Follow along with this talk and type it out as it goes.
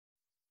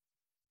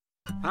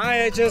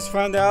Hi, I just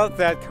found out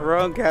that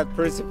Karrone got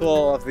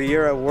Principal of the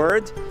Year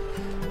award.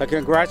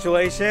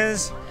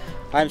 Congratulations.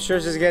 I'm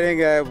sure she's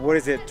getting a,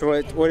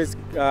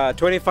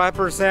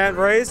 25%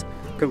 raise?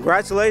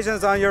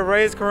 Congratulations on your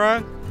raise,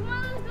 Karrone.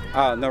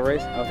 Oh, no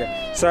raise?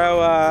 Okay.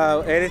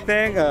 So,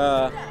 anything?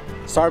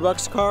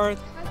 Starbucks card?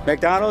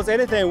 McDonald's?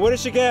 Anything? What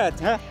did she get?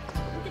 Huh?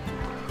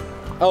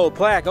 Oh,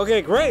 plaque.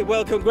 Okay, great.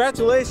 Well,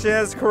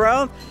 congratulations,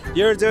 Karrone.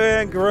 You're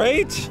doing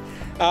great.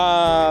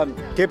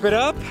 Keep it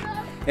up.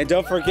 And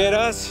don't forget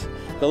us,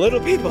 the little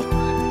people.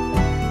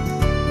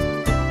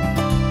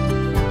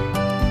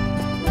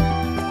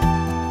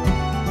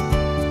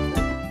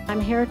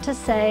 I'm here to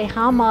say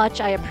how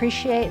much I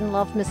appreciate and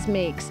love Miss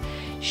Meeks.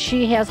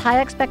 She has high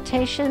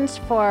expectations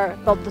for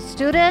both the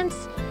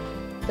students,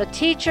 the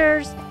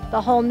teachers, the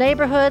whole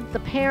neighborhood, the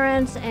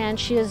parents, and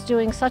she is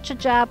doing such a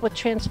job with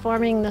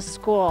transforming the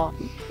school.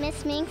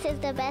 Miss Meeks is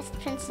the best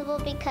principal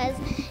because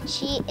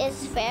she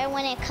is fair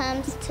when it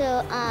comes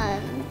to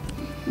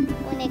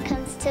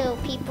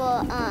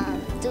people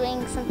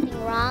doing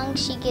something wrong.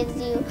 She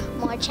gives you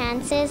more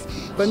chances.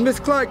 But Miss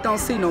Clark don't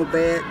see no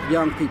bad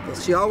young people.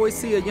 She always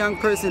see a young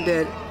person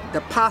that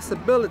the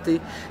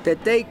possibility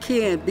that they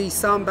can be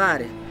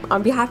somebody.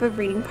 On behalf of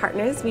Reading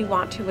Partners, we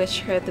want to wish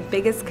her the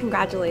biggest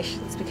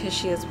congratulations because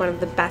she is one of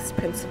the best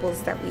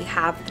principals that we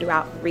have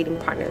throughout Reading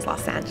Partners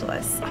Los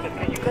Angeles.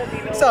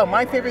 So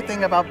my favorite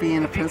thing about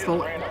being a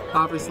principal,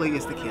 obviously,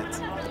 is the kids.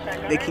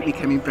 They keep me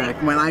coming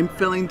back. When I'm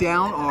feeling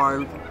down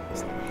or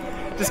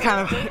just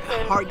kind of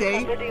hard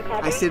day,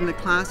 I sit in the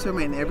classroom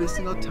and every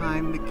single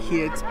time the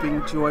kids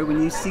bring joy.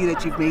 When you see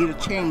that you've made a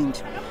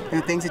change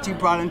and the things that you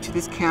brought into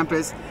this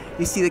campus,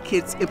 you see the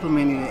kids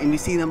implementing it and you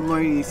see them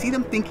learning, you see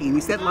them thinking,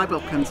 you see that light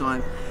bulb comes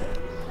on,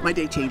 my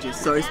day changes.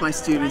 So it's my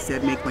students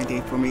that make my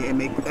day for me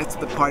and that's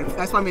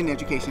why I'm in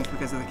education, is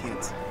because of the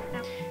kids.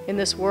 In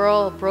this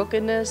world of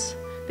brokenness,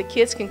 the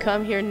kids can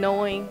come here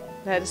knowing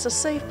that it's a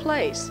safe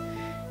place.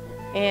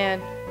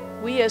 And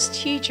we as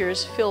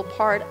teachers feel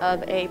part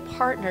of a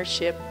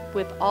partnership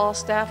with all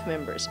staff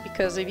members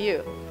because of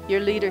you, your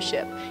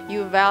leadership.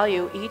 You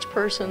value each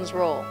person's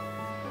role.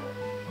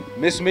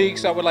 Miss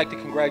Meeks, I would like to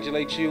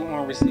congratulate you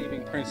on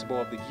receiving Principal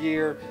of the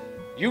Year.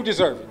 You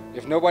deserve it.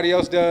 If nobody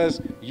else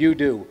does, you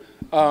do.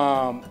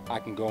 I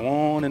can go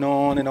on and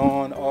on and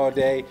on all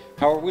day.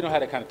 However, we don't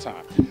have that kind of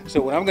time. So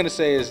what I'm going to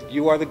say is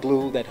you are the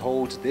glue that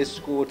holds this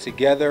school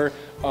together.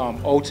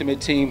 Ultimate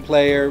team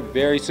player,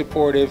 very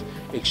supportive,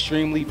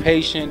 extremely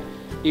patient,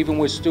 even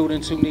with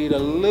students who need a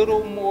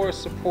little more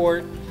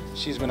support.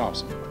 She's been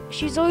awesome.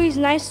 She's always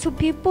nice to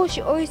people. She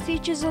always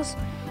teaches us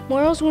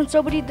morals when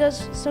somebody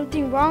does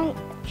something wrong.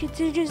 She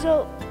teaches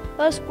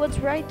us what's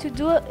right to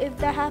do if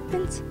that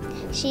happens.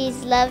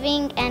 She's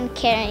loving and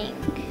caring.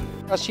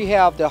 She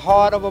have the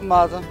heart of a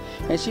mother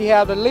and she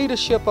have the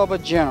leadership of a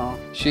general.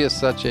 She is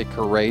such a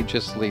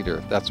courageous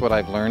leader. That's what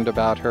I've learned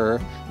about her.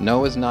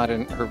 No is not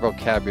in her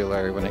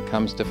vocabulary when it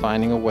comes to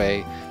finding a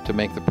way to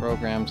make the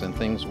programs and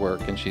things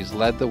work, and she's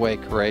led the way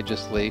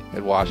courageously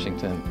at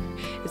Washington.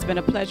 It's been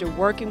a pleasure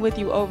working with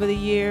you over the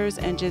years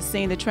and just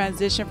seeing the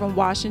transition from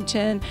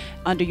Washington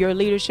under your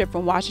leadership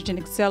from Washington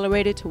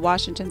Accelerated to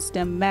Washington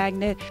STEM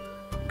Magnet.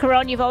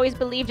 Karrone, you've always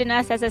believed in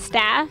us as a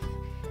staff.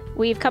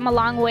 We've come a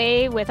long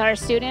way with our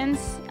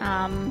students.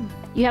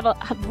 You have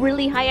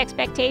really high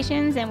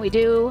expectations and we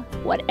do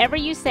whatever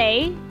you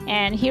say,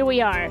 and here we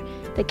are.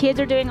 The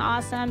kids are doing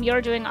awesome, you're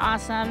doing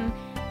awesome.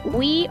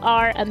 We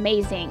are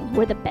amazing.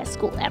 We're the best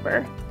school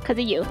ever because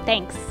of you.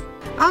 Thanks.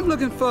 I'm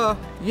looking for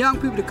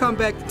young people to come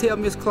back to tell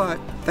Miss Clark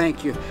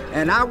thank you.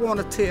 And I want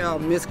to tell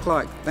Miss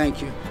Clark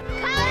thank you.